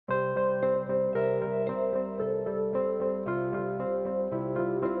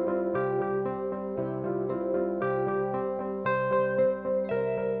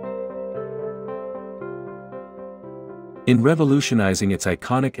In revolutionizing its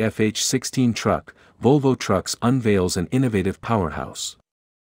iconic FH16 truck, Volvo Trucks unveils an innovative powerhouse.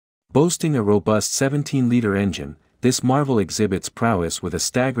 Boasting a robust 17-liter engine, this marvel exhibits prowess with a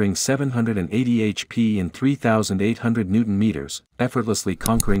staggering 780 HP and 3,800 Nm, effortlessly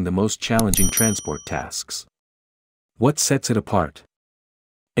conquering the most challenging transport tasks. What sets it apart?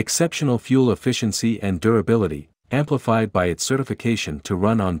 Exceptional fuel efficiency and durability, amplified by its certification to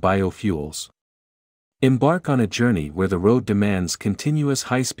run on biofuels. Embark on a journey where the road demands continuous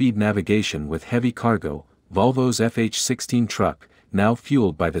high-speed navigation with heavy cargo. Volvo's FH16 truck, now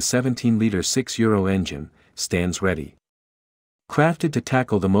fueled by the 17-liter €6 engine, stands ready. Crafted to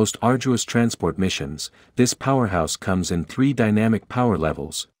tackle the most arduous transport missions, this powerhouse comes in 3 dynamic power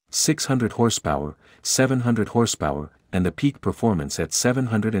levels: 600 horsepower, 700 horsepower, and the peak performance at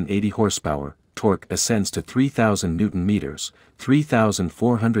 780 horsepower. Torque ascends to 3,000 Nm,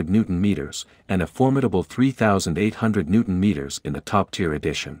 3,400 Nm, and a formidable 3,800 Nm in the top-tier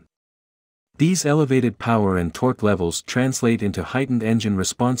edition. These elevated power and torque levels translate into heightened engine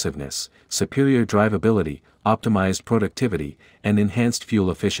responsiveness, superior drivability, optimized productivity, and enhanced fuel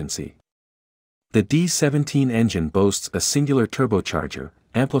efficiency. The D17 engine boasts a singular turbocharger,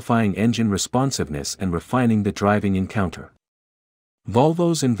 amplifying engine responsiveness and refining the driving encounter.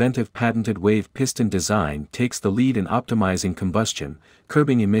 Volvo's inventive patented wave piston design takes the lead in optimizing combustion,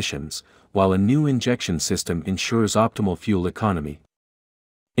 curbing emissions, while a new injection system ensures optimal fuel economy.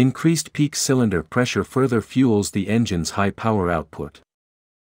 Increased peak cylinder pressure further fuels the engine's high power output.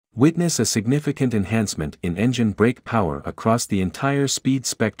 Witness a significant enhancement in engine brake power across the entire speed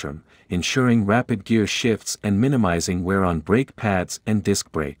spectrum, ensuring rapid gear shifts and minimizing wear on brake pads and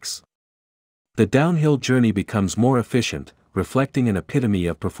disc brakes. The downhill journey becomes more efficient, reflecting an epitome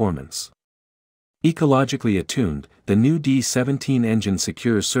of performance. Ecologically attuned, the new D17 engine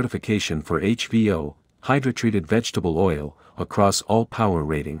secures certification for HVO, hydrotreated vegetable oil, across all power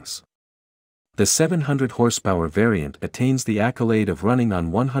ratings. The 700 horsepower variant attains the accolade of running on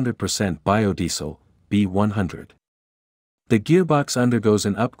 100% biodiesel, B100. The gearbox undergoes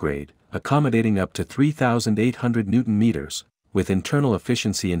an upgrade, accommodating up to 3,800 Nm, with internal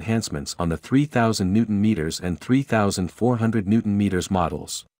efficiency enhancements on the 3,000 Nm and 3,400 Nm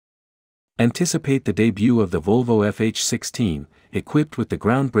models. Anticipate the debut of the Volvo FH16, equipped with the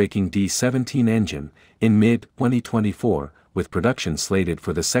groundbreaking D17 engine, in mid-2024, with production slated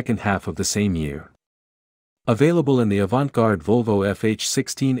for the second half of the same year. Available in the avant-garde Volvo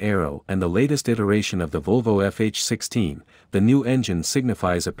FH16 Aero and the latest iteration of the Volvo FH16, the new engine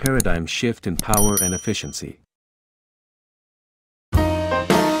signifies a paradigm shift in power and efficiency.